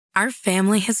Our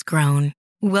family has grown.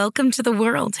 Welcome to the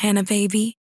world, Hannah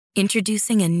baby.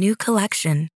 Introducing a new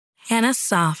collection, Hannah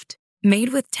Soft, made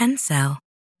with Tencel.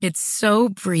 It's so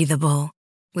breathable,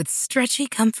 with stretchy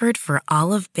comfort for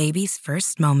all of baby's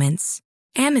first moments.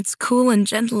 And it's cool and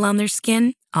gentle on their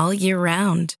skin all year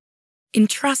round.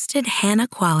 Entrusted Hannah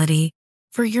quality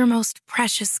for your most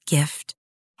precious gift.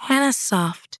 Hannah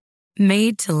Soft,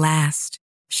 made to last.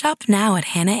 Shop now at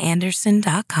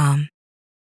hannahanderson.com.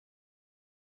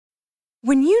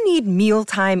 When you need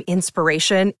mealtime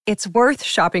inspiration, it's worth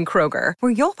shopping Kroger,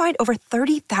 where you'll find over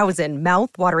 30,000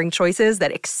 mouth-watering choices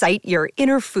that excite your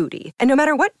inner foodie. And no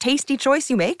matter what tasty choice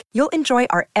you make, you'll enjoy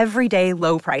our everyday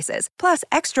low prices, plus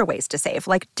extra ways to save,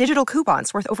 like digital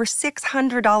coupons worth over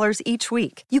 $600 each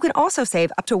week. You can also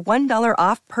save up to $1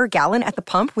 off per gallon at the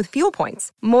pump with fuel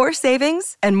points. More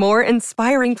savings and more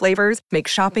inspiring flavors make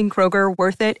shopping Kroger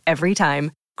worth it every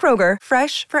time. Kroger,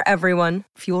 fresh for everyone.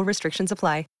 Fuel restrictions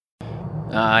apply.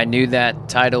 I knew that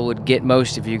title would get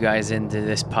most of you guys into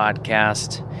this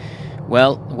podcast.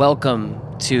 Well, welcome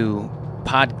to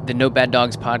the No Bad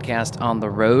Dogs podcast on the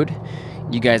road.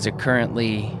 You guys are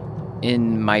currently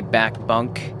in my back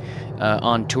bunk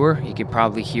on tour. You could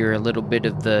probably hear a little bit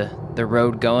of the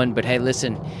road going, but hey,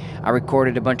 listen, I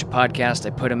recorded a bunch of podcasts. I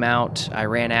put them out. I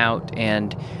ran out,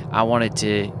 and I wanted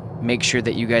to make sure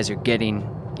that you guys are getting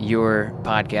your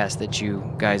podcast that you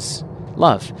guys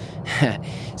love.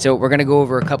 So we're going to go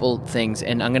over a couple things,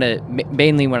 and I'm going to,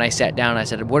 mainly when I sat down, I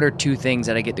said, what are two things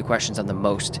that I get the questions on the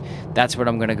most? That's what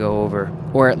I'm going to go over,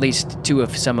 or at least two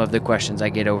of some of the questions I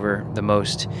get over the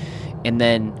most. And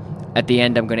then at the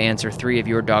end, I'm going to answer three of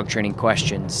your dog training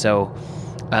questions. So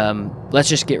let's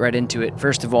just get right into it.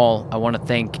 First of all, I want to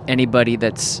thank anybody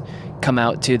that's come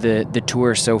out to the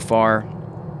tour so far.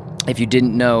 If you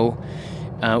didn't know,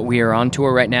 we are on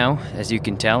tour right now, as you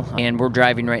can tell, and we're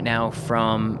driving right now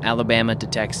from Alabama to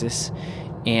Texas,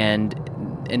 and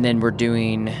then we're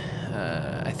doing,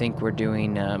 we're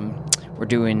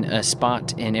doing a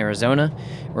spot in Arizona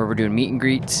where we're doing meet and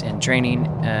greets and training,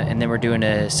 and then we're doing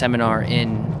a seminar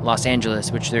in Los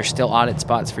Angeles, which there's still audit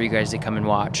spots for you guys to come and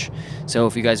watch. So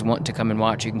if you guys want to come and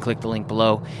watch, you can click the link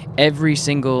below. Every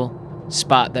single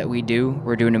spot that we do,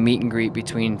 we're doing a meet and greet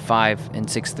between 5 and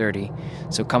 6:30.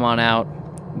 So come on out.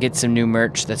 Get some new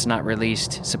merch that's not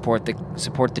released. Support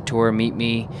the tour. Meet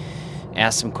me.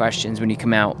 Ask some questions when you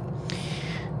come out.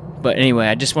 But anyway,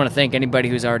 I just want to thank anybody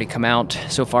who's already come out.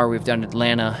 So far, we've done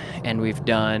Atlanta and we've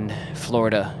done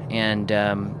Florida, and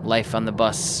life on the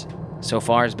bus so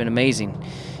far has been amazing.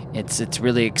 It's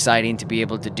really exciting to be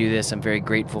able to do this. I'm very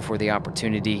grateful for the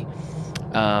opportunity.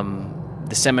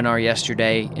 The seminar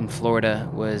yesterday in Florida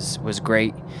was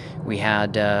great. We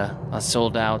had a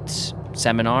sold out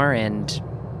seminar, and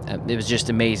it was just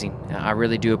amazing. I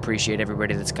really do appreciate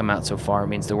everybody that's come out so far. It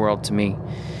means the world to me.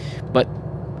 But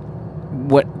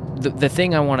what the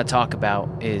thing I want to talk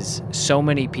about is so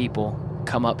many people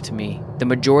come up to me. The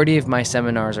majority of my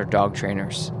seminars are dog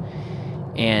trainers.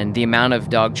 And the amount of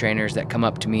dog trainers that come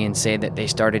up to me and say that they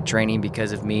started training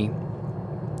because of me,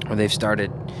 or they've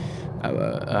started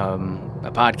a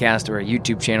podcast or a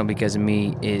YouTube channel because of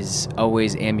me, is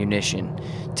always ammunition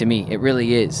to me. It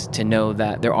really is, to know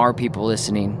that there are people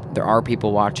listening, there are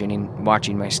people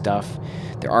watching my stuff,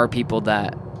 there are people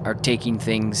that are taking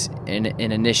things and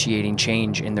initiating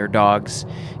change in their dogs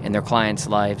and their clients'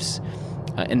 lives,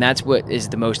 and that's what is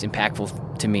the most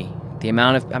impactful to me. The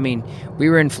amount of, we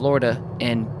were in Florida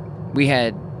and we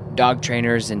had dog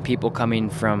trainers and people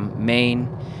coming from Maine,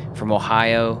 from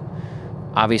Ohio,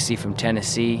 obviously from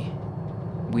Tennessee,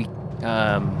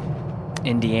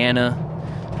 Indiana,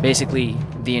 basically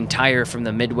the entire, from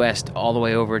the Midwest all the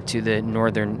way over to the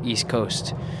northern East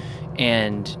Coast.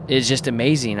 And it's just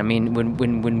amazing.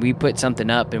 When we put something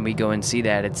up and we go and see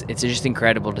that, it's just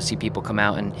incredible to see people come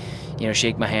out and,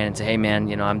 shake my hand and say, hey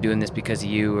man, I'm doing this because of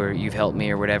you, or you've helped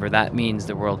me, or whatever. That means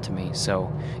the world to me.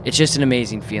 So it's just an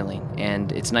amazing feeling.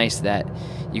 And it's nice that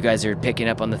you guys are picking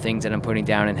up on the things that I'm putting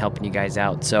down and helping you guys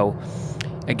out. So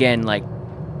again,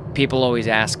 people always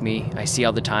ask me, I see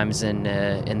all the times in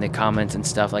the comments and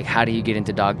stuff, how do you get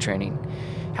into dog training?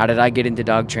 How did I get into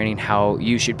dog training? How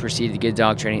you should proceed to get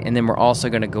dog training? And then we're also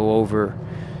going to go over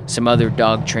some other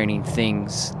dog training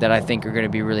things that I think are going to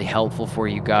be really helpful for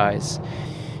you guys.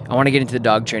 I want to get into the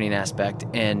dog training aspect,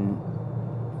 and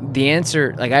the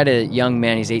answer, I had a young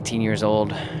man, he's 18 years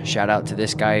old. Shout out to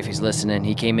this guy if he's listening.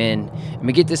 He came in, and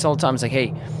we get this all the time. It's like,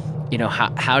 hey,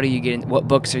 how do you get in? What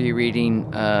books are you reading?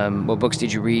 What books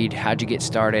did you read? How'd you get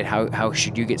started? How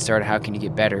should you get started? How can you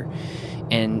get better?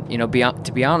 And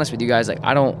to be honest with you guys,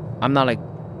 I'm not a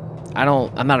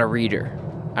reader.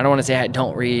 I don't want to say I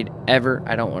don't read ever.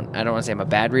 I don't want to say I'm a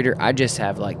bad reader. I just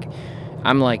have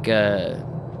I'm like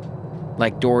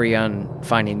Dory on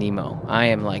Finding Nemo. I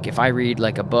am like, if I read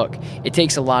like a book, it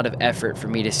takes a lot of effort for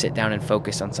me to sit down and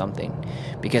focus on something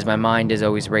because my mind is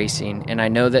always racing. And I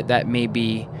know that may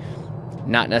be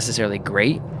not necessarily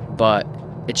great, but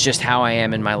it's just how I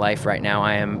am in my life right now.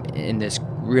 I am in this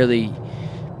really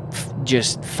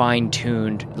just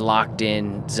fine-tuned, locked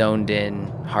in, zoned in,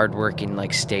 hardworking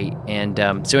like state.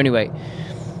 And so anyway,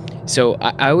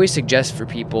 I always suggest for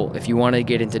people, if you want to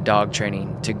get into dog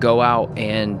training, to go out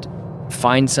and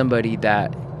find somebody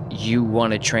that you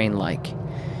want to train like,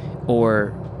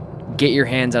 or get your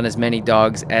hands on as many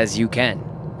dogs as you can,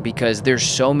 because there's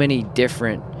so many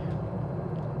different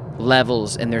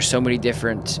levels and there's so many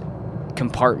different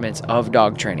compartments of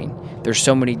dog training. There's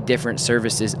so many different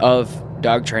services of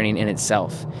dog training in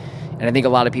itself. And I think a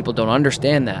lot of people don't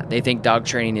understand that. They think dog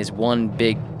training is one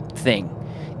big thing,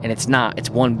 and it's not. It's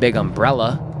one big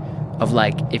umbrella of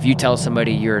like, if you tell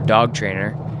somebody you're a dog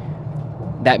trainer,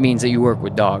 that means that you work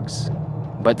with dogs.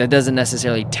 But that doesn't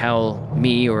necessarily tell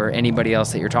me or anybody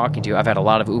else that you're talking to. I've had a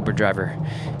lot of Uber driver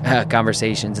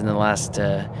conversations in the last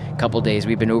couple days.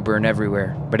 We've been Ubering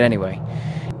everywhere. But anyway,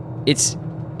 it's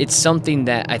something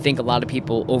that I think a lot of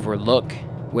people overlook,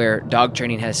 where dog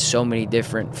training has so many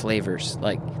different flavors.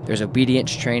 Like, there's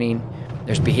obedience training,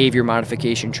 there's behavior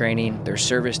modification training, there's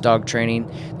service dog training,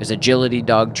 there's agility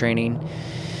dog training.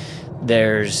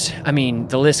 There's,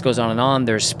 the list goes on and on.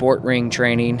 There's sport ring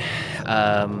training,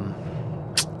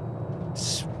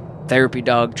 therapy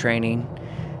dog training,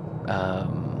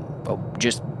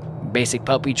 just basic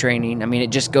puppy training.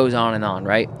 It just goes on and on,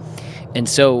 right? And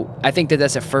so I think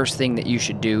that's the first thing that you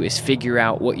should do, is figure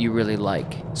out what you really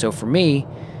like. So for me,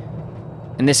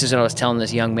 and this is what I was telling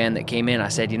this young man that came in, I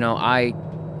said, I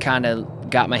kind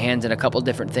of got my hands in a couple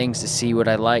different things to see what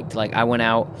I liked. Like, I went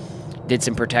out, did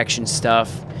some protection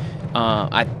stuff.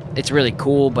 It's really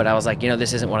cool, but I was like,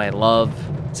 this isn't what I love.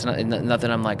 It's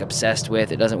nothing I'm like obsessed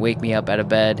with. It doesn't wake me up out of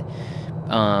bed.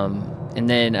 And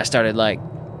then I started like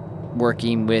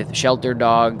working with shelter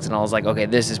dogs, and I was like, okay,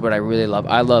 this is what I really love.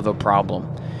 I love a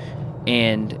problem.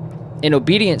 And in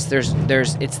obedience,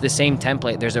 it's the same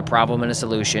template. There's a problem and a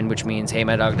solution, which means, hey,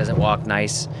 my dog doesn't walk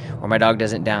nice, or my dog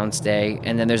doesn't downstay,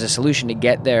 and then there's a solution to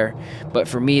get there. But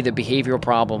for me, the behavioral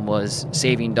problem was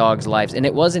saving dogs' lives, and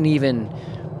it wasn't even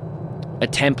a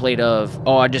template of,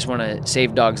 I just want to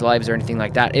save dogs' lives or anything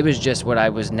like that. It was just what I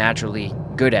was naturally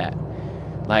good at.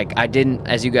 Like, I didn't,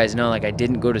 as you guys know, like, I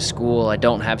didn't go to school. I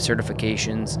don't have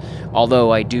certifications,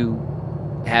 although I do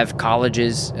have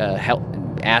colleges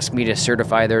ask me to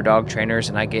certify their dog trainers,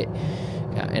 and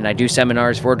I do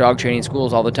seminars for dog training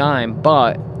schools all the time.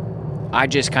 But I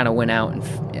just kind of went out, and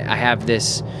I have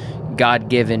this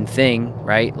God-given thing,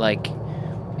 right, like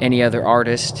any other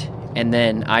artist, and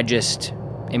then I just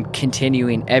am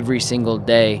continuing every single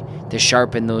day to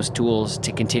sharpen those tools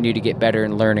to continue to get better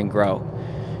and learn and grow.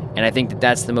 And I think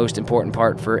that's the most important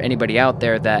part for anybody out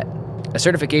there, that a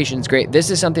certification is great. This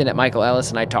is something that Michael Ellis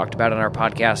and I talked about on our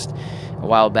podcast a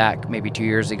while back, maybe 2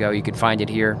 years ago. You can find it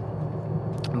here.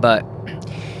 But,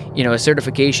 a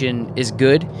certification is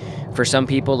good for some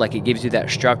people. Like, it gives you that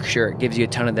structure. It gives you a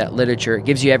ton of that literature. It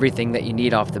gives you everything that you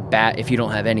need off the bat if you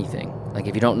don't have anything. Like,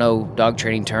 if you don't know dog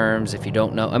training terms, if you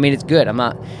don't know, it's good.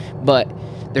 But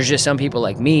there's just some people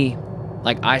like me,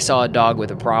 like, I saw a dog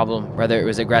with a problem, whether it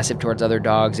was aggressive towards other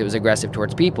dogs, it was aggressive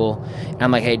towards people, and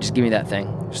I'm like, hey, just give me that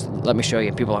thing. Just let me show you.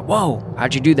 And people are like, whoa,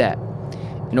 how'd you do that?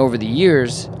 And over the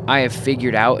years, I have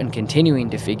figured out and continuing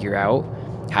to figure out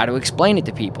how to explain it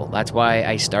to people. That's why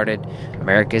I started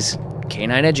America's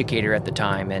Canine Educator at the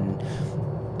time, and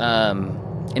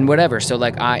whatever. So,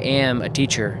 like, I am a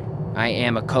teacher. I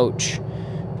am a coach.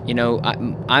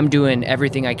 I'm doing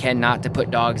everything I can not to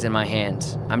put dogs in my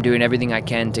hands. I'm doing everything I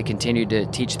can to continue to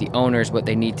teach the owners what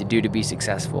they need to do to be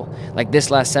successful. Like,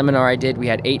 this last seminar I did, we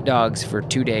had 8 dogs for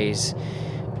 2 days,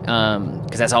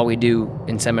 because that's all we do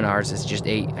in seminars is just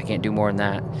 8. I can't do more than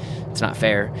that. It's not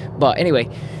fair. But anyway,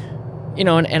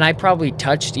 and I probably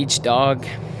touched each dog.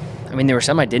 There were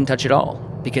some I didn't touch at all,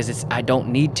 because I don't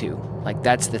need to. Like,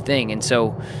 that's the thing. And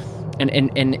so,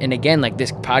 and again, like,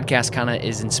 this podcast kind of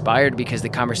is inspired because the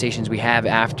conversations we have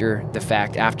after the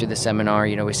fact, after the seminar,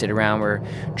 we sit around, we're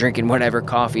drinking whatever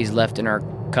coffee's left in our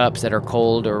cups that are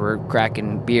cold, or we're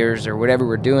cracking beers or whatever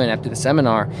we're doing after the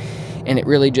seminar. And it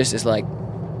really just is like,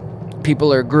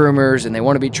 people are groomers and they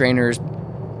want to be trainers,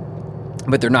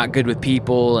 but they're not good with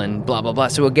people and blah, blah, blah.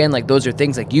 So again, like, those are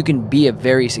things like, you can be a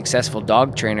very successful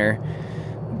dog trainer,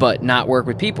 but not work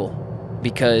with people,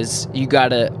 because you got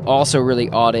to also really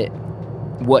audit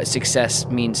what success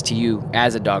means to you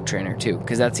as a dog trainer too,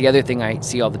 because that's the other thing I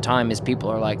see all the time is people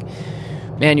are like,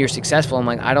 man, you're successful. I'm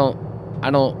like, I don't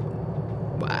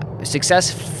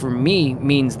success for me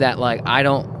means that like I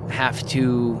don't have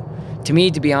to me,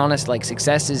 to be honest, like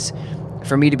success is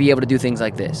for me to be able to do things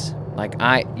like this. Like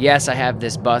I have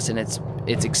this bus and it's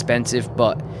expensive,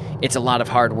 but it's a lot of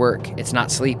hard work. It's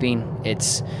not sleeping.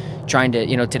 It's trying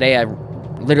to, today I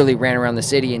literally ran around the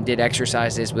city and did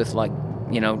exercises with like,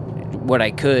 what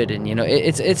I could. And,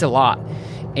 it's a lot.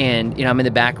 And, I'm in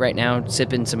the back right now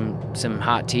sipping some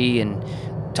hot tea and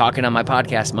talking on my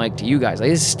podcast mic to you guys.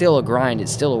 Like, it's still a grind.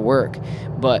 It's still a work.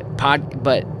 But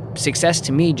success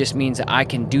to me just means that I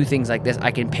can do things like this.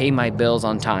 I can pay my bills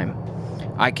on time.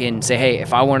 I can say, hey,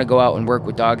 if I want to go out and work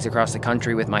with dogs across the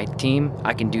country with my team,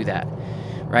 I can do that,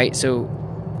 right? So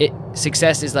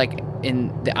success is like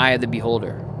in the eye of the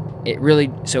beholder.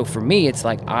 So for me, it's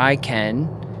like I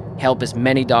can help as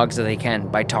many dogs as I can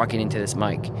by talking into this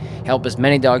mic, help as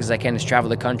many dogs as I can to travel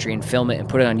the country and film it and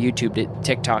put it on YouTube, to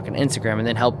TikTok and Instagram, and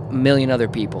then help a million other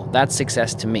people. That's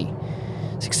success to me.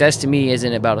 Success to me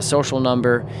isn't about a social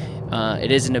number.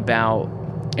 It isn't about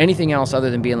anything else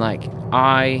other than being like,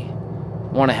 I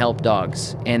want to help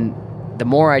dogs. And the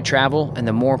more I travel and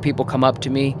the more people come up to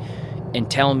me and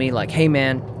tell me like, hey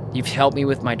man, you've helped me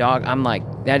with my dog, I'm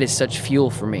like, that is such fuel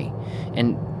for me.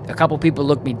 And a couple people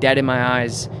looked me dead in my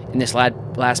eyes in this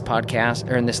last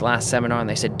podcast or in this last seminar, and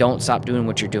they said, don't stop doing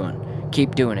what you're doing.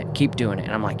 Keep doing it.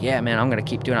 And I'm like, yeah, man, I'm going to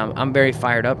keep doing it. I'm very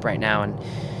fired up right now. And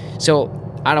so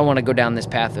I don't want to go down this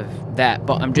path of that,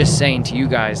 but I'm just saying to you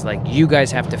guys, like, you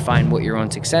guys have to find what your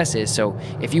own success is. So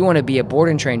if you want to be a board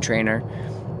and train trainer,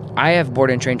 I have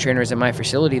board and train trainers at my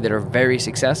facility that are very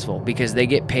successful because they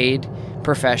get paid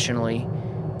professionally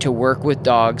to work with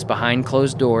dogs behind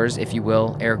closed doors, if you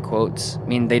will, air quotes. I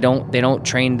mean, they don't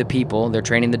train the people, they're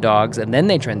training the dogs, and then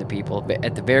they train the people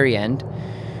at the very end.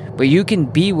 But you can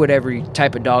be whatever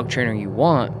type of dog trainer you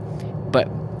want. But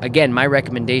again, my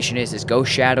recommendation is go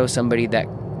shadow somebody that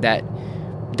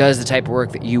does the type of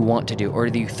work that you want to do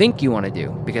or that you think you want to do.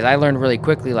 Because I learned really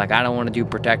quickly, like, I don't want to do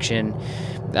protection.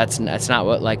 That's not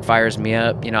what like fires me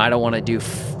up. I don't want to do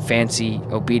fancy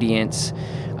obedience.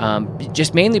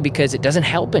 Just mainly because it doesn't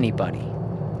help anybody.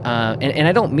 And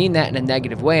I don't mean that in a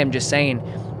negative way. I'm just saying,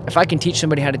 if I can teach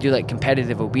somebody how to do like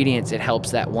competitive obedience, it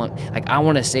helps that one. Like, I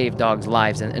want to save dogs'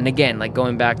 lives. And again, like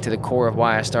going back to the core of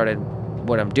why I started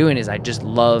what I'm doing is I just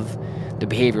love the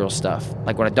behavioral stuff.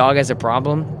 Like when a dog has a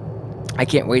problem, I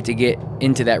can't wait to get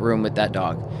into that room with that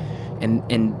dog. And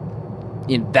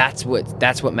that's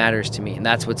what matters to me, and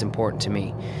that's what's important to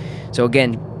me. So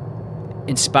again,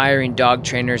 inspiring dog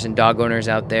trainers and dog owners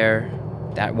out there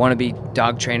that want to be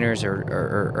dog trainers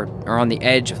or are on the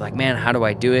edge of like, man, how do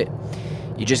I do it?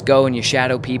 You just go and you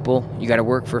shadow people. You got to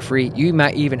work for free. You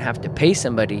might even have to pay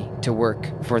somebody to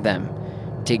work for them,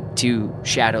 to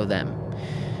shadow them,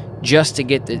 just to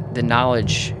get the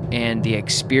knowledge and the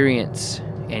experience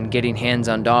and getting hands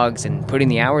on dogs and putting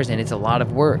the hours in. It's a lot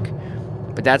of work.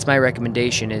 But that's my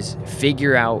recommendation, is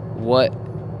figure out what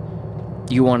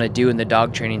you want to do in the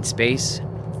dog training space.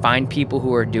 Find people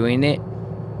who are doing it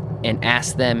and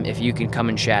ask them if you can come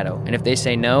and shadow. And if they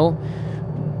say no,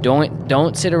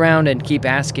 don't sit around and keep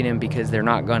asking them, because they're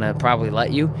not going to probably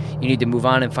let you. You need to move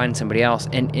on and find somebody else.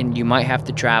 And you might have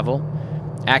to travel.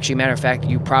 Actually, matter of fact,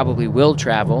 you probably will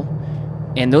travel.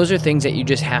 And those are things that you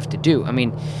just have to do. I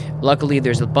mean, luckily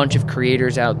there's a bunch of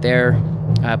creators out there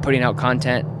putting out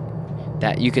content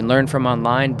that you can learn from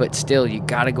online, but still, you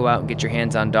got to go out and get your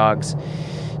hands on dogs.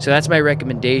 So that's my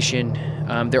recommendation.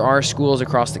 There are schools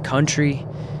across the country.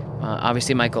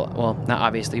 Obviously, not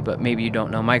obviously, but maybe you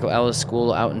don't know, Michael Ellis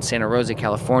School out in Santa Rosa,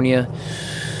 California,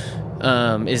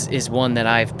 is one that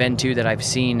I've been to, that I've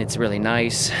seen. It's really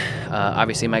nice.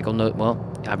 Obviously, Michael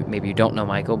maybe you don't know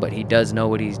Michael, but he does know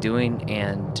what he's doing,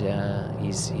 and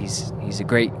he's a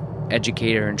great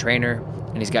educator and trainer.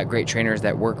 And he's got great trainers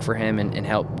that work for him and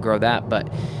help grow that. But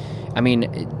I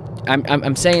mean,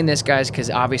 I'm saying this, guys, because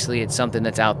obviously it's something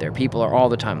that's out there. People are all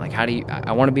the time like,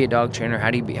 I want to be a dog trainer.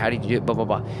 How do you do it? Blah, blah,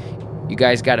 blah. You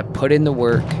guys got to put in the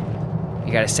work.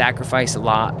 You got to sacrifice a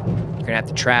lot. You're going to have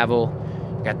to travel.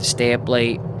 You got to stay up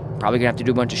late. Probably going to have to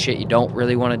do a bunch of shit you don't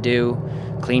really want to do.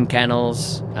 Clean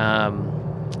kennels,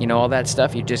 all that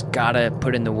stuff. You just got to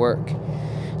put in the work.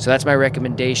 So that's my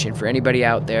recommendation for anybody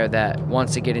out there that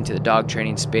wants to get into the dog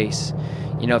training space.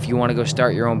 If you want to go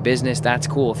start your own business, that's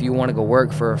cool. If you want to go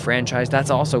work for a franchise,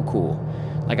 that's also cool.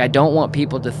 Like, I don't want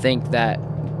people to think that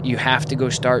you have to go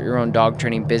start your own dog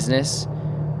training business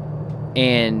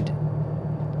and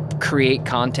create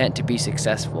content to be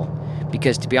successful.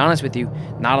 Because to be honest with you,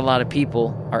 not a lot of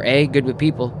people are good with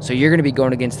people, so you're going to be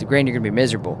going against the grain, you're going to be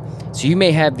miserable. So you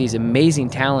may have these amazing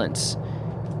talents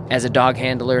as a dog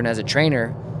handler and as a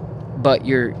trainer, but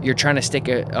you're trying to stick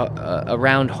a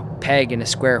round peg in a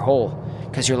square hole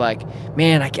because you're like,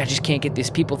 man, I just can't get this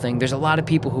people thing. There's a lot of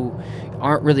people who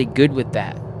aren't really good with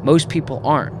that. Most people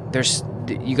aren't.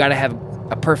 You got to have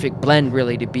a perfect blend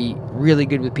really to be really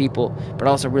good with people, but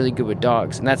also really good with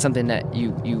dogs. And that's something that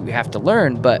you have to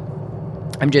learn, but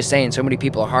I'm just saying, so many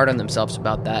people are hard on themselves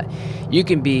about that. You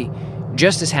can be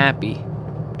just as happy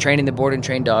training the board and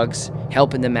trained dogs,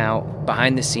 helping them out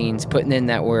behind the scenes, putting in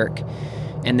that work,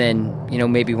 and then,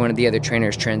 maybe one of the other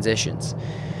trainers transitions.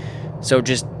 So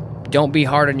just don't be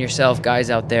hard on yourself, guys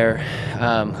out there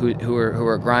who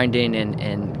are grinding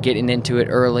and getting into it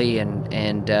early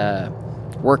and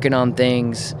working on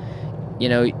things.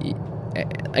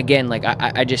 Again, like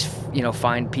I just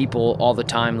find people all the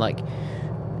time like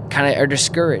kind of are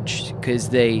discouraged because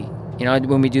they,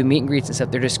 when we do meet and greets and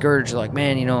stuff, they're discouraged. They're like,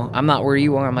 man, I'm not where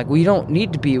you are. I'm like, well, you don't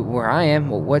need to be where I am.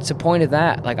 Well, what's the point of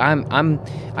that? Like,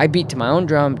 I beat to my own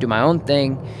drum, do my own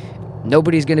thing.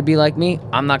 Nobody's going to be like me.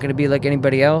 I'm not going to be like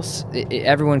anybody else.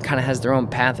 Everyone kind of has their own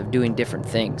path of doing different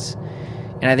things.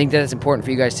 And I think that's important for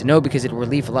you guys to know because it'll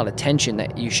relieve a lot of tension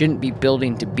that you shouldn't be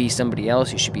building to be somebody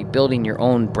else. You should be building your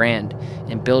own brand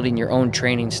and building your own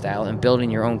training style and building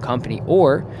your own company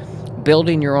or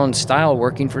building your own style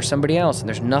working for somebody else. And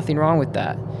there's nothing wrong with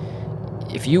that.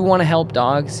 If you want to help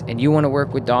dogs and you want to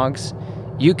work with dogs,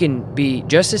 you can be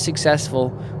just as successful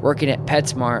working at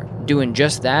PetSmart doing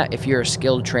just that if you're a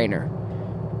skilled trainer.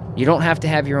 You don't have to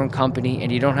have your own company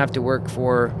and you don't have to work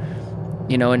for,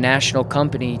 a national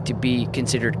company to be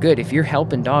considered good. If you're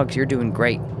helping dogs, you're doing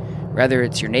great. Whether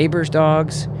it's your neighbor's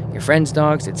dogs, your friend's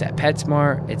dogs, it's at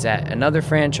PetSmart, it's at another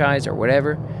franchise or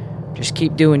whatever. Just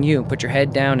keep doing you. Put your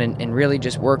head down and really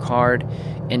just work hard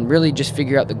and really just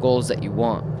figure out the goals that you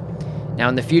want. Now,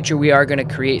 in the future, we are going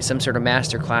to create some sort of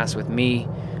masterclass with me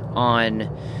on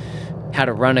how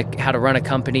to run a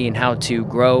company and how to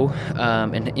grow,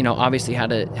 and obviously how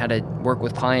to work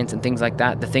with clients and things like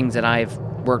that. The things that I've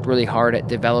worked really hard at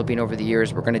developing over the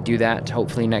years, we're going to do that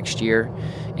hopefully next year,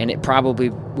 and it probably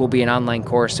will be an online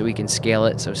course so we can scale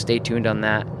it. So stay tuned on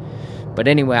that. But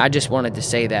anyway, I just wanted to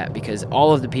say that because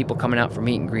all of the people coming out for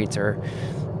meet and greets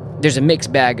there's a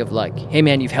mixed bag of like, hey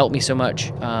man, you've helped me so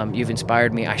much. You've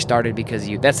inspired me. I started because of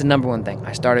you. That's the number one thing.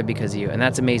 I started because of you. And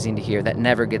that's amazing to hear. That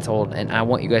never gets old. And I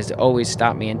want you guys to always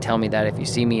stop me and tell me that if you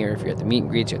see me or if you're at the meet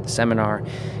and greets or at the seminar,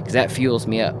 because that fuels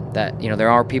me up that, there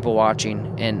are people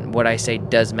watching and what I say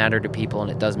does matter to people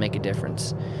and it does make a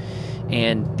difference.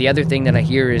 And the other thing that I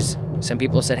hear is some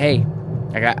people said, hey,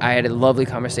 I had a lovely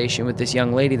conversation with this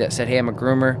young lady that said, hey, I'm a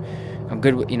groomer. I'm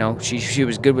good with, she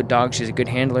was good with dogs. She's a good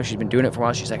handler. She's been doing it for a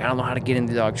while. She's like, I don't know how to get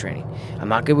into dog training. I'm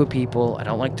not good with people. I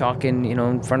don't like talking,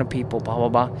 in front of people, blah, blah,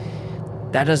 blah.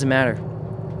 That doesn't matter.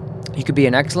 You could be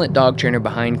an excellent dog trainer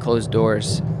behind closed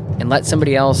doors and let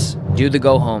somebody else do the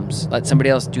go-homes. Let somebody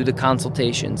else do the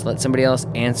consultations. Let somebody else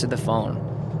answer the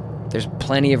phone. There's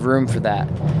plenty of room for that.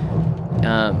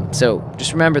 So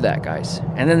just remember that, guys.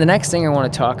 And then the next thing I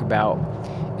want to talk about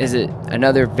is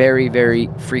another very, very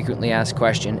frequently asked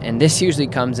question. And this usually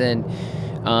comes in,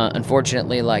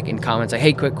 unfortunately, like in comments like,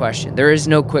 hey, quick question. There is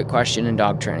no quick question in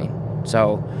dog training.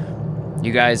 So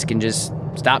you guys can just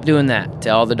stop doing that to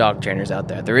all the dog trainers out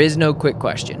there. There is no quick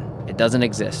question. It doesn't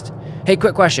exist. Hey,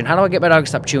 quick question. How do I get my dog to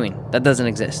stop chewing? That doesn't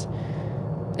exist.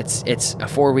 It's a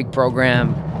 4-week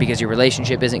program because your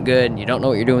relationship isn't good and you don't know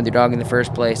what you're doing with your dog in the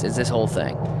first place. It's this whole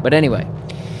thing. But anyway,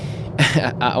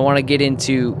 I want to get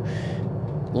into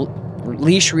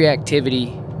leash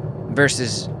reactivity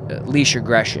versus leash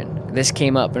aggression. This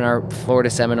came up in our Florida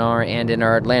seminar and in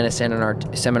our Atlanta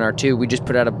seminar too. We just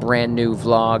put out a brand new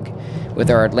vlog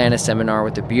with our Atlanta seminar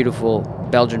with the beautiful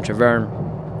Belgian Tavern.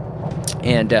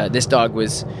 And this dog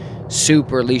was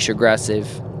super leash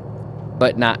aggressive,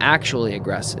 but not actually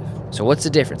aggressive. So what's the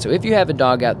difference? So if you have a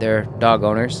dog out there, dog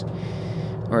owners,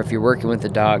 or if you're working with a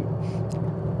dog,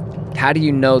 how do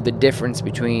you know the difference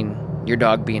between your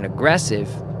dog being aggressive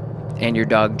and your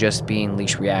dog just being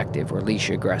leash reactive or leash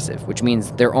aggressive, which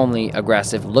means they're only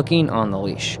aggressive looking on the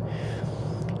leash?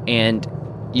 And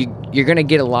you're going to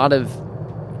get a lot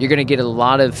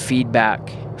of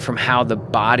feedback from how the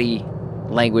body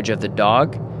language of the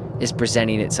dog is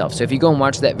presenting itself. So if you go and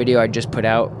watch that video I just put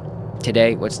out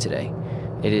today, what's today?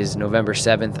 It is November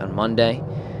 7th on Monday.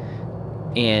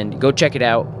 And go check it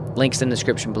out. Links in the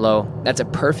description below. That's a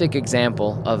perfect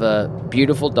example of a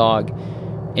beautiful dog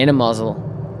in a muzzle,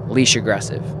 leash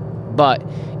aggressive. But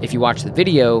if you watch the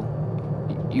video,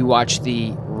 you watch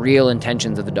the real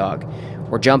intentions of the dog.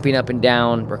 we're jumping up and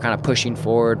down, we're kind of pushing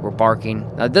forward, we're barking.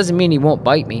 Now, it doesn't mean he won't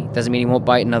bite me. It doesn't mean he won't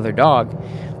bite another dog.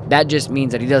 That just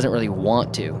means that he doesn't really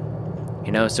want to.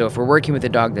 So if we're working with a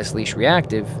dog that's leash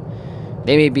reactive,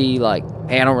 they may be like,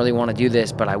 hey, I don't really want to do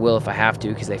this, but I will if I have to,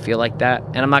 because they feel like that.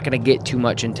 And I'm not going to get too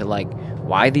much into like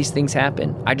why these things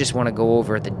happen. I just want to go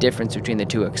over the difference between the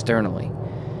two externally,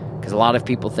 because a lot of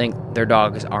people think their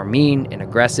dogs are mean and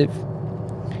aggressive,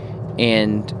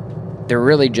 and they're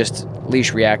really just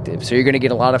leash reactive. So you're going to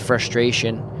get a lot of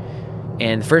frustration.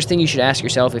 And the first thing you should ask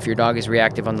yourself if your dog is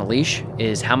reactive on the leash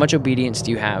is, how much obedience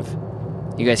do you have?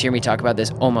 You guys hear me talk about this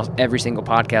almost every single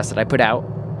podcast that I put out.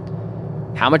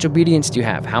 How much obedience do you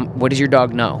have? What does your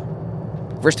dog know?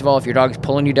 First of all, if your dog is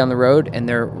pulling you down the road and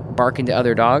they're barking to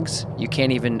other dogs, you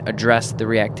can't even address the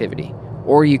reactivity,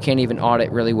 or you can't even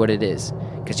audit really what it is,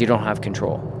 because you don't have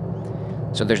control.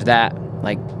 So there's that,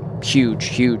 like,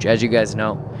 huge, as you guys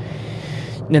know.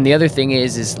 And then the other thing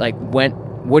is like,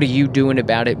 what are you doing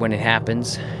about it when it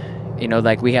happens?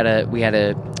 Like we had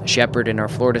a shepherd in our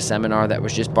Florida seminar that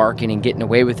was just barking and getting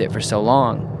away with it for so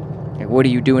long. Like, what are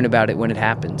you doing about it when it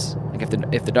happens? Like,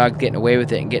 if the dog's getting away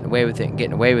with it and getting away with it and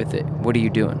getting away with it, what are you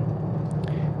doing?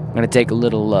 I'm gonna take a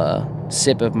little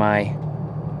sip of my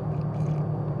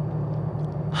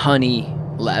honey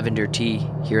lavender tea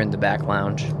here in the back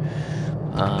lounge.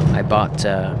 I bought.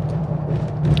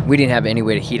 We didn't have any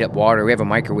way to heat up water. We have a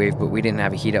microwave, but we didn't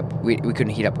have a heat up. We couldn't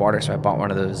heat up water, so I bought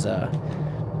one of those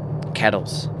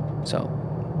kettles. So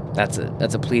that's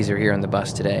a pleaser here on the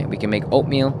bus today. We can make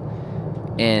oatmeal,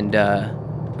 and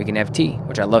we can have tea,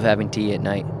 which I love having tea at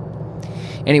night.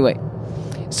 Anyway,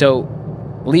 so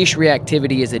leash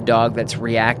reactivity is a dog that's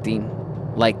reacting.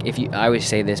 Like, I always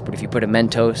say this, but if you put a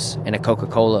Mentos in a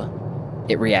Coca-Cola,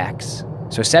 it reacts.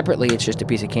 So separately, it's just a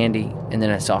piece of candy and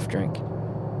then a soft drink,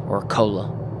 or a cola,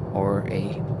 or a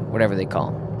whatever they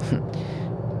call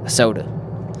them, a soda.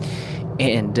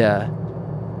 And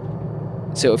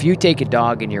so if you take a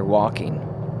dog and you're walking,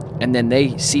 and then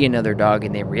they see another dog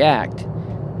and they react,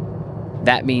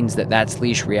 that means that's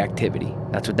leash reactivity.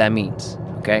 That's what that means,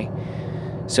 okay?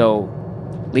 So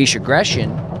leash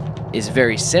aggression is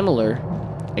very similar,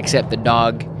 except the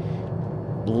dog,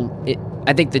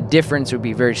 I think the difference would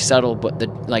be very subtle, but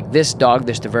this dog,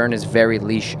 this Tavern, is very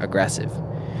leash aggressive,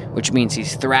 which means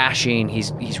he's thrashing,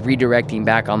 he's redirecting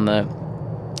back on the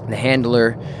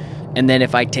handler, and then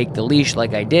if I take the leash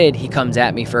like I did, he comes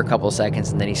at me for a couple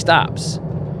seconds and then he stops.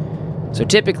 So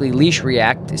typically leash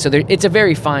react, so it's a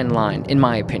very fine line in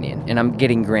my opinion, and I'm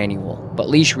getting granular, but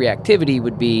leash reactivity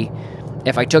would be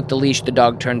if I took the leash, the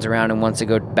dog turns around and wants to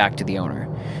go back to the owner.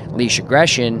 Leash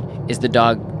aggression is the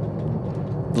dog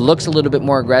looks a little bit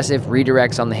more aggressive,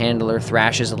 redirects on the handler,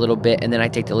 thrashes a little bit, and then I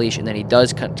take the leash, and then he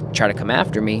does try to come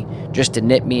after me just to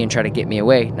nip me and try to get me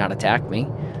away, not attack me.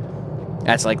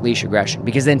 That's like leash aggression,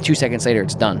 because then 2 seconds later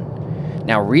it's done.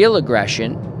 Now real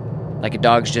aggression, like a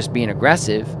dog's just being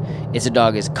aggressive, is a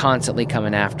dog is constantly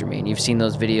coming after me. And you've seen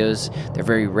those videos. They're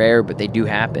very rare, but they do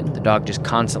happen. The dog just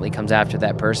constantly comes after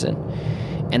that person.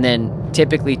 And then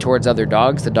typically towards other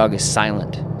dogs, the dog is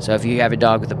silent. So if you have a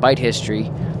dog with a bite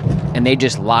history and they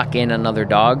just lock in on other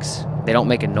dogs, they don't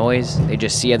make a noise. They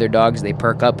just see other dogs, they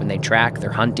perk up and they track.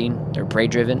 They're hunting. They're prey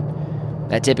driven.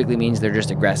 That typically means they're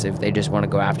just aggressive. They just want to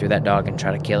go after that dog and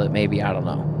try to kill it, maybe. I don't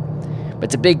know. But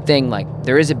it's a big thing. Like,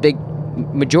 there is a big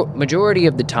majority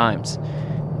of the times,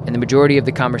 and the majority of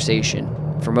the conversation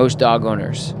for most dog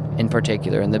owners in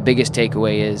particular, and the biggest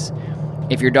takeaway is,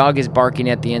 if your dog is barking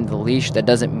at the end of the leash, that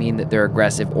doesn't mean that they're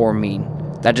aggressive or mean.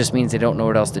 That just means they don't know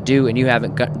what else to do, and you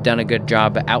haven't done a good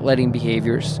job at outletting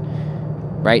behaviors,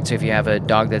 right? So if you have a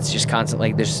dog that's just constantly,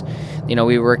 like this, we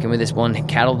were working with this one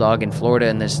cattle dog in Florida,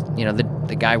 and this,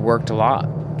 the guy worked a lot,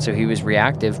 so he was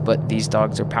reactive, but these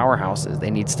dogs are powerhouses.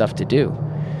 They need stuff to do.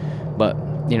 But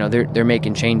they're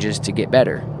making changes to get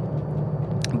better.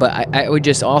 But I would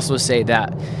just also say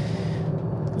that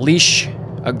leash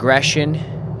aggression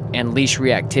and leash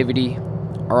reactivity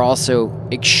are also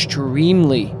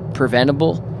extremely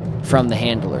preventable from the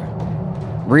handler.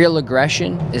 Real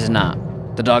aggression is not.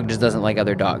 The dog just doesn't like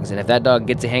other dogs. And if that dog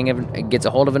gets a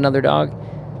hold of another dog,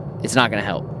 it's not going to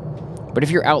help. But if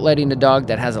you're outletting a dog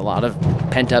that has a lot of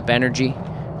pent-up energy,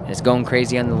 and it's going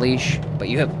crazy on the leash, but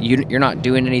you're not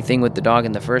doing anything with the dog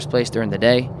in the first place during the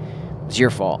day, it's your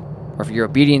fault. Or if your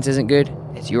obedience isn't good,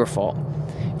 it's your fault.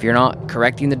 If you're not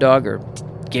correcting the dog or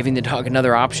giving the dog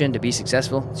another option to be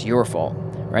successful, it's your fault,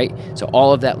 right? So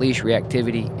all of that leash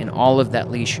reactivity and all of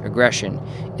that leash aggression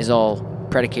is all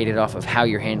predicated off of how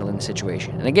you're handling the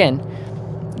situation. And again,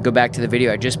 go back to the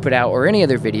video I just put out, or any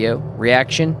other video: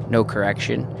 reaction, no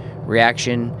correction;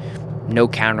 reaction, no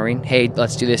countering. Hey,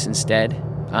 let's do this instead.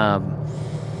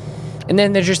 And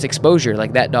then there's just exposure.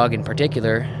 Like that dog in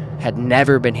particular had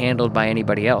never been handled by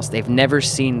anybody else. They've never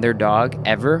seen their dog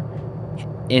ever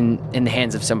in the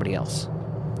hands of somebody else.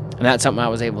 And that's something I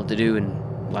was able to do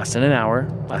in less than an hour,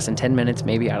 less than 10 minutes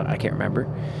maybe, I can't remember.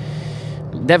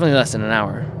 Definitely less than an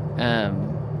hour.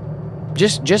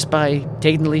 Just by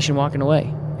taking the leash and walking away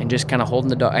and just kind of holding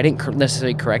the dog. I didn't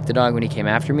necessarily correct the dog when he came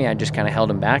after me. I just kind of held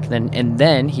him back. And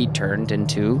then he turned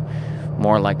into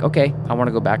more like, okay, I want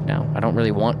to go back now. I don't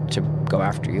really want to go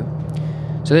after you.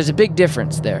 So there's a big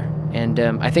difference there. And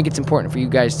I think it's important for you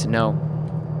guys to know.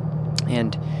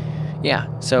 And yeah,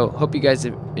 so hope you guys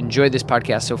have enjoyed this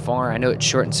podcast so far. I know it's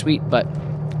short and sweet, but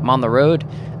I'm on the road.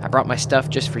 I brought my stuff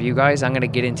just for you guys. I'm going to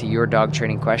get into your dog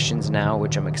training questions now,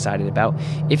 which I'm excited about.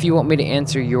 If you want me to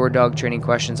answer your dog training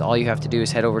questions, all you have to do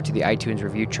is head over to the iTunes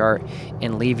review chart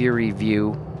and leave your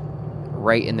review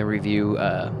right in the review,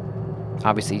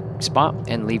 obviously, spot,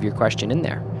 and leave your question in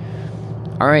there.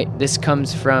 All right, this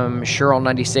comes from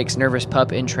Cheryl96, Nervous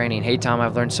Pup in Training. Hey, Tom,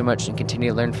 I've learned so much and continue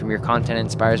to learn from your content. It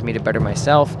inspires me to better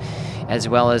myself, as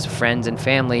well as friends and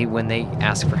family when they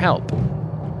ask for help.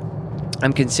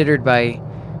 I'm considered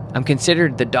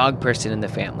the dog person in the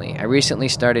family. I recently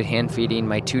started hand feeding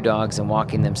my 2 dogs and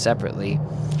walking them separately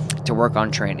to work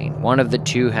on training. One of the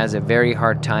 2 has a very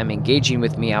hard time engaging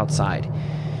with me outside.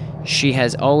 She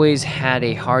has always had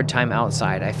a hard time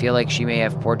outside. I feel like she may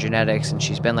have poor genetics, and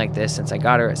she's been like this since I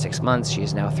got her at 6 months. She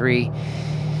is now 3.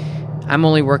 I'm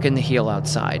only working the heel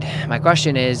outside. My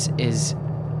question is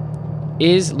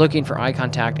looking for eye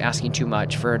contact asking too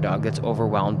much for a dog that's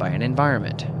overwhelmed by an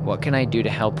environment? What can I do to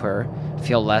help her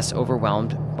feel less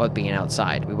overwhelmed about being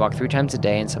outside? We walk 3 times a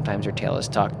day, and sometimes her tail is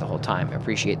tucked the whole time.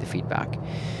 Appreciate the feedback.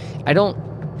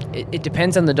 It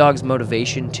depends on the dog's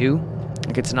motivation too.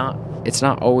 Like it's not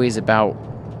always about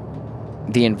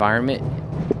the environment.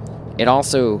 It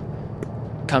also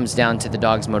comes down to the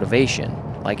dog's motivation.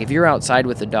 Like if you're outside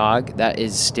with a dog that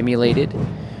is stimulated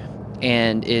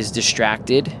and is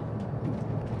distracted,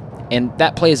 and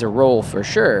that plays a role for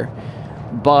sure,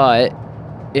 but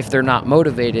if they're not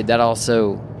motivated, that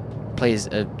also plays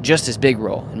a just as big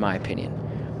role, in my opinion.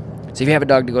 So if you have a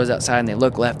dog that goes outside and they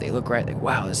look left, they look right,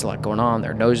 wow, there's a lot going on.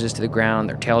 Their nose is to the ground,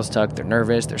 their tail's tucked, they're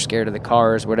nervous, they're scared of the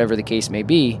cars, whatever the case may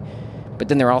be. But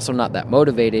then they're also not that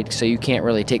motivated, so you can't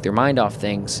really take their mind off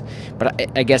things.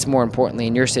 But I guess more importantly,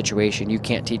 in your situation, you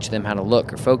can't teach them how to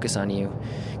look or focus on you,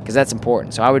 because that's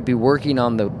important. So I would be working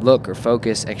on the look or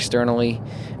focus externally,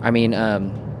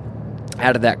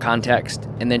 out of that context,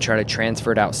 and then try to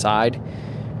transfer it outside.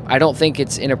 I don't think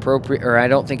it's inappropriate, or I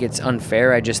don't think it's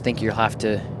unfair. I just think you'll have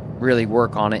to really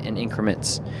work on it in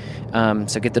increments.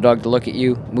 So get the dog to look at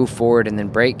you, move forward, and then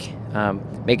break.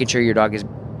 Making sure your dog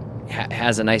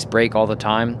has a nice break all the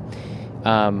time.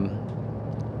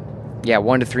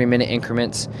 1 to 3 minute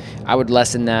increments. I would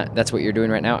lessen that. That's what you're doing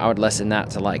right now. I would lessen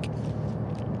that to like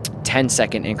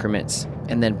 10-second increments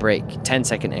and then break.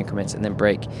 10-second increments and then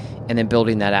break, and then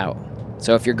building that out.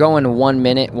 So if you're going 1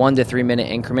 to 3 minute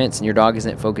increments and your dog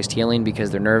isn't focused healing because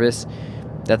they're nervous,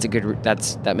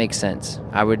 that makes sense.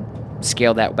 I would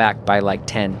scale that back by like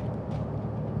 10.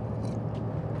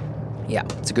 Yeah,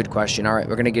 it's a good question. All right,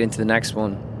 we're going to get into the next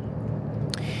one.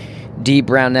 D.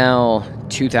 Brownell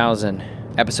 2000,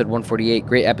 episode 148.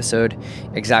 Great episode.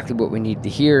 Exactly what we need to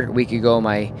hear. A week ago,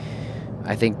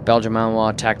 I think Belgian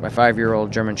Malinois attacked my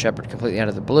 5-year-old German Shepherd completely out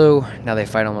of the blue. Now they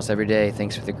fight almost every day.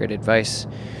 Thanks for the great advice.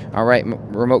 All right,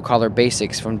 remote collar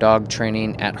basics from Dog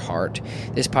Training at Heart.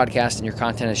 This podcast and your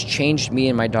content has changed me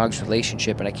and my dog's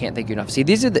relationship, and I can't thank you enough. See,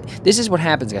 this is what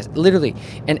happens, guys. Literally,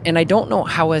 and I don't know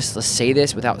how else to say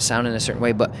this without sounding a certain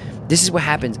way, but this is what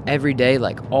happens every day,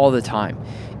 like all the time.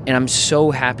 And I'm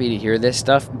so happy to hear this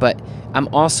stuff, but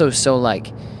I'm also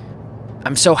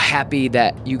I'm so happy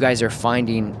that you guys are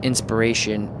finding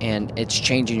inspiration and it's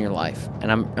changing your life.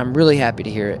 And I'm really happy to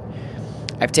hear it.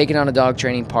 I've taken on a dog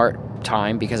training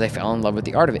part-time because I fell in love with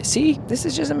the art of it. See, this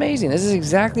is just amazing. This is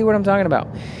exactly what I'm talking about.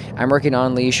 I'm working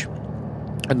on leash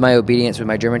with my obedience with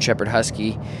my German Shepherd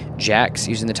Husky, Jax,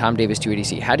 using the Tom Davis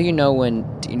 280C. How do you know when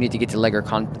you need to get to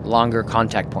longer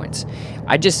contact points?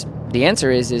 The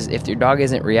answer is if your dog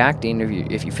isn't reacting,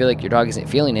 if you feel like your dog isn't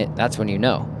feeling it, that's when you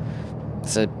know.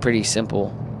 It's a pretty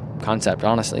simple concept,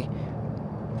 honestly.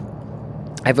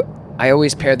 I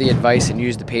always pair the advice and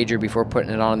use the pager before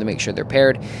putting it on to make sure they're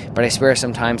paired, but I swear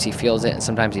sometimes he feels it and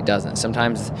sometimes he doesn't.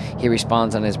 Sometimes he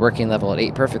responds on his working level at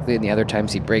 8 perfectly, and the other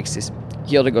times he breaks his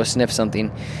heel to go sniff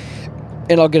something,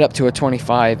 and I'll get up to a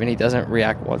 25 and he doesn't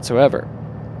react whatsoever.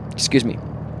 Excuse me.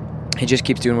 He just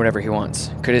keeps doing whatever he wants.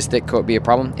 Could his thick coat be a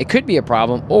problem? It could be a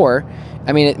problem, or,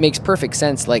 it makes perfect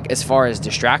sense, like, as far as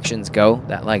distractions go,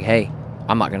 that, like, hey,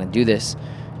 I'm not going to do this.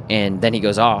 and then he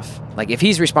goes off. Like if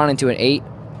he's responding to an 8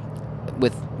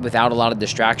 without a lot of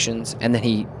distractions, and then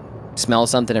he smells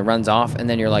something and runs off, and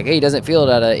then you're like, hey, he doesn't feel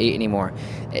it at an 8 anymore.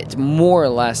 It's more or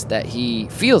less that he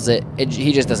feels it.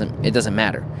 He just doesn't. It doesn't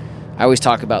matter. I always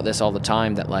talk about this all the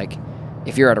time, that like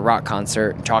if you're at a rock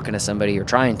concert and talking to somebody or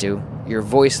trying to, your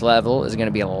voice level is going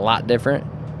to be a lot different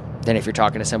than if you're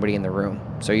talking to somebody in the room.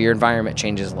 So your environment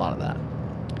changes a lot of that.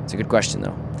 It's a good question,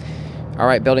 though. All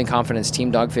right, building confidence,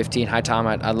 Team Dog 15. Hi, Tom.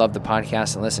 I love the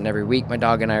podcast and listen every week. My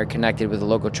dog and I are connected with a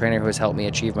local trainer who has helped me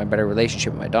achieve my better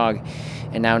relationship with my dog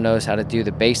and now knows how to do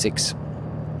the basics.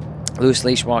 Loose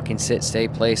leash walking, sit, stay,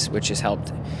 place, which has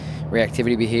helped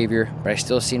reactivity behavior, but I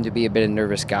still seem to be a bit of a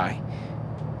nervous guy.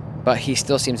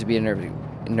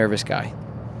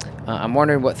 I'm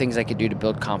wondering what things I could do to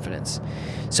build confidence.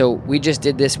 So we just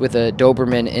did this with a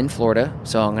Doberman in Florida.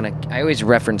 So I always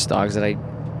reference dogs that I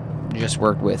just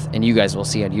worked with, and you guys will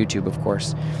see on YouTube, of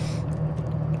course.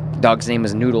 Dog's name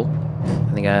is Noodle.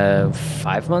 I think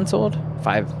 5 months old.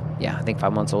 5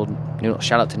 months old. Noodle.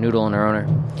 Shout out to Noodle and her owner.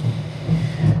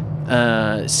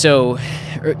 So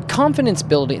confidence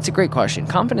building, it's a great question.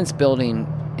 Confidence building,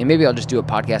 and maybe I'll just do a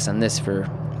podcast on this for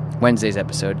Wednesday's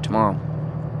episode tomorrow.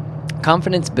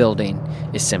 Confidence building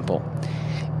is simple.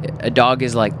 A dog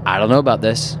is like, I don't know about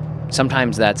this.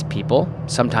 Sometimes that's people.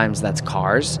 Sometimes that's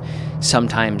cars.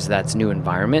 Sometimes that's new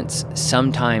environments.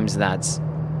 Sometimes that's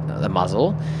the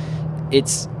muzzle.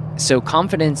 So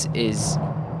confidence is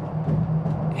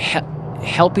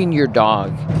helping your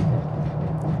dog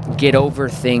get over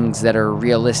things that are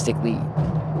realistically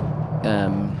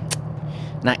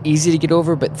not easy to get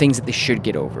over, but things that they should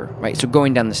get over, right? So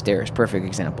going down the stairs, perfect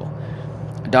example.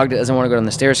 A dog that doesn't want to go down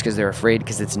the stairs because they're afraid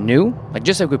because it's new, like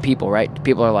just like with people, right?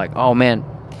 People are like, oh man,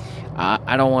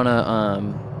 I don't want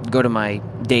to go to my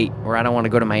date, or I don't want to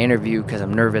go to my interview because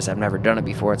I'm nervous. I've never done it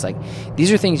before. It's like,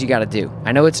 these are things you got to do.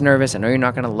 I know it's nervous. I know you're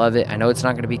not going to love it. I know it's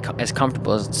not going to be as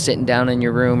comfortable as sitting down in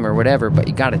your room or whatever, but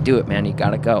you got to do it, man. You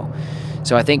got to go.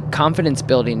 So I think confidence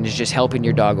building is just helping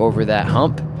your dog over that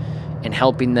hump and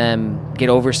helping them get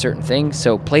over certain things.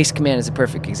 So place command is a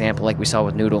perfect example, like we saw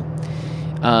with Noodle.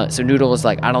 So Noodle was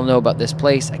like, I don't know about this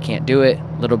place. I can't do it.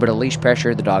 A little bit of leash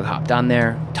pressure. The dog hopped on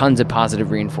there. Tons of positive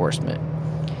reinforcement.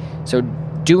 So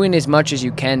doing as much as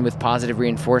you can with positive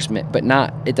reinforcement, but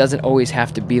it doesn't always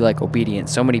have to be like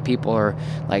obedience. So many people are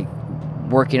like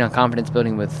working on confidence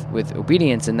building with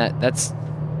obedience, and that's,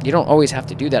 you don't always have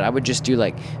to do that. I would just do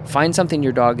like, find something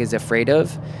your dog is afraid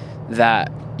of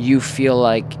that you feel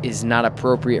like is not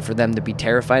appropriate for them to be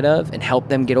terrified of, and help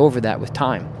them get over that with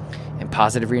time and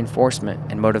positive reinforcement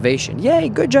and motivation. Yay,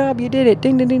 good job, you did it.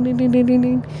 Ding, ding, ding, ding, ding, ding, ding,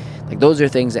 ding. Like those are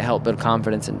things that help build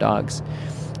confidence in dogs.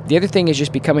 The other thing is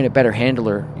just becoming a better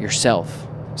handler yourself.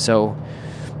 So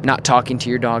not talking to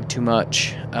your dog too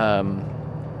much.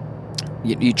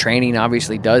 You training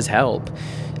obviously does help.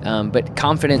 But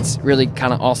confidence really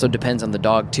kind of also depends on the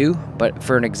dog too. But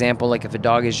for an example, like if a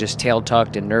dog is just tail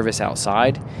tucked and nervous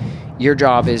outside, your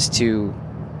job is to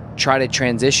try to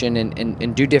transition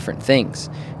and do different things.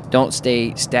 Don't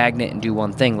stay stagnant and do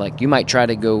one thing. Like you might try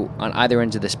to go on either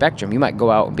ends of the spectrum. You might go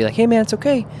out and be like, hey man, it's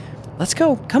okay. Let's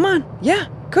go. Come on. Yeah,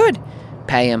 good.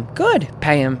 Pay him. Good.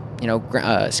 Pay him.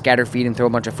 Scatter feed and throw a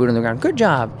bunch of food on the ground. Good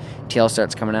job. Tail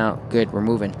starts coming out. Good. We're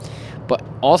moving. But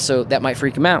also that might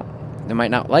freak him out. They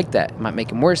might not like that. It might make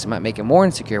him worse. It might make him more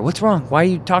insecure. What's wrong? Why are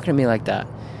you talking to me like that?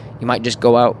 You might just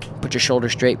go out, put your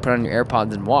shoulders straight, put on your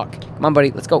AirPods and walk. Come on,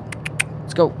 buddy. Let's go.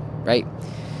 Let's go. Right?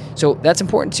 So that's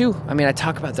important too. I mean, I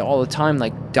talk about that all the time.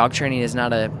 Like dog training is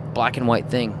not a black and white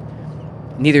thing.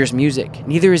 Neither is music.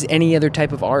 Neither is any other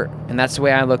type of art. And that's the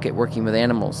way I look at working with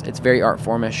animals. It's very art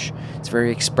formish. It's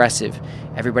very expressive.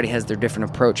 Everybody has their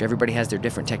different approach. Everybody has their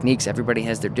different techniques. Everybody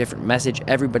has their different message.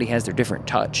 Everybody has their different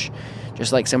touch.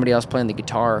 Just like somebody else playing the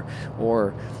guitar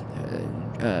or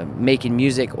making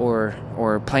music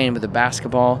or playing with a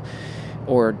basketball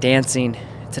or dancing.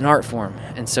 It's an art form.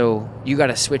 And so you got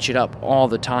to switch it up all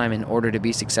the time in order to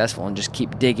be successful, and just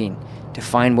keep digging to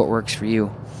find what works for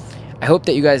you. I hope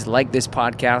that you guys like this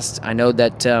podcast. I know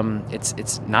that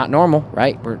it's not normal,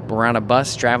 right? We're on a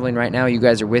bus traveling right now. You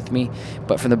guys are with me.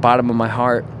 But from the bottom of my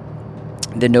heart,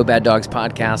 the No Bad Dogs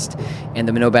podcast and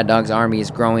the No Bad Dogs Army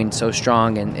is growing so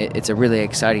strong, and it's a really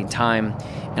exciting time.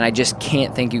 And I just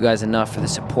can't thank you guys enough for the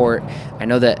support. I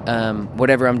know that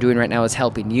whatever I'm doing right now is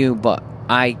helping you, but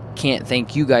I can't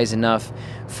thank you guys enough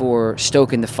for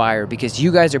stoking the fire, because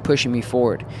you guys are pushing me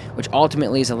forward, which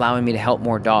ultimately is allowing me to help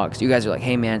more dogs. You guys are like,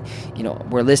 hey man,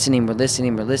 we're listening.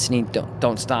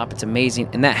 Don't stop. It's amazing.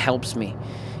 And that helps me.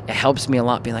 It helps me a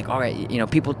lot, being like, all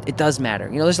right, people, it does matter.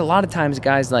 There's a lot of times,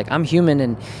 guys, like I'm human,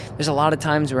 and there's a lot of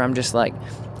times where I'm just like,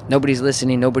 nobody's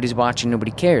listening, nobody's watching,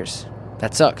 nobody cares.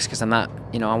 That sucks because I'm not,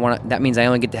 that means I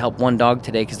only get to help one dog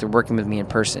today because they're working with me in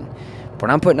person. But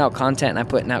when I'm putting out content and I'm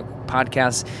putting out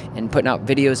podcasts and putting out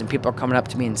videos and people are coming up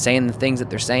to me and saying the things that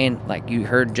they're saying, like you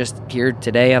heard just here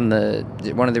today on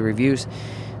one of the reviews,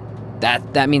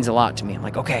 that means a lot to me. I'm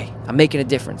like, okay, I'm making a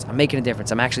difference. I'm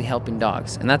actually helping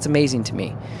dogs. And that's amazing to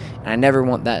me. And I never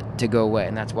want that to go away.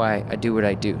 And that's why I do what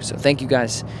I do. So thank you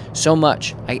guys so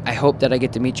much. I hope that I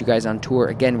get to meet you guys on tour.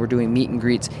 Again, we're doing meet and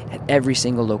greets at every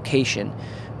single location.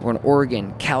 We're in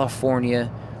Oregon,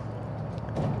 California.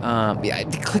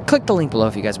 Click the link below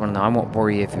if you guys want to know. I won't bore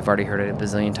you if you've already heard it a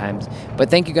bazillion times. But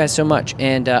thank you guys so much.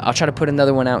 And I'll try to put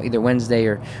another one out either Wednesday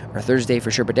or Thursday for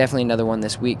sure, but definitely another one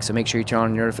this week. So make sure you turn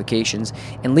on your notifications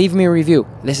and leave me a review.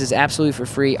 This is absolutely for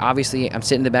free. Obviously, I'm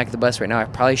sitting in the back of the bus right now. I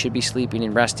probably should be sleeping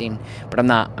and resting, but I'm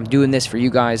not. I'm doing this for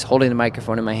you guys, holding the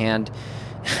microphone in my hand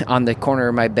on the corner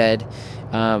of my bed.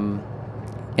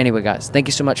 Anyway, guys, thank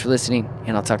you so much for listening,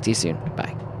 and I'll talk to you soon.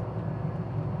 Bye.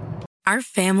 Our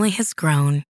family has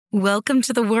grown. Welcome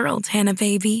to the world, Hannah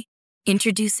baby.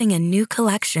 Introducing a new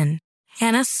collection,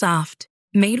 Hannah Soft,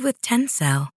 made with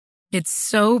Tencel. It's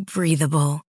so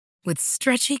breathable, with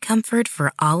stretchy comfort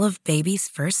for all of baby's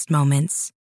first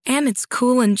moments. And it's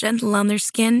cool and gentle on their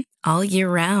skin all year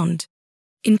round.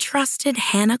 Entrusted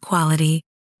Hannah quality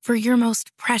for your most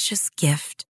precious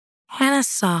gift. Hannah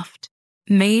Soft,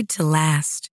 made to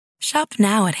last. Shop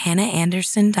now at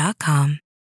hannahanderson.com.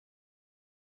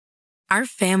 Our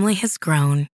family has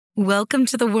grown. Welcome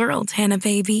to the world, Hannah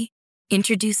baby.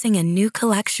 Introducing a new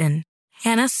collection,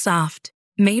 Hannah Soft,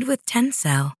 made with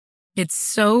Tencel. It's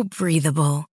so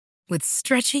breathable, with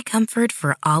stretchy comfort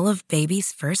for all of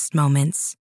baby's first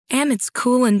moments. And it's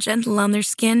cool and gentle on their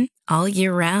skin all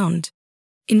year round.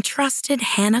 Entrusted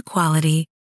Hannah quality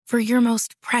for your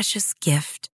most precious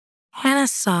gift. Hannah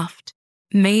Soft,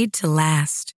 made to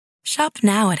last. Shop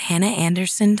now at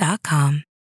hannahanderson.com.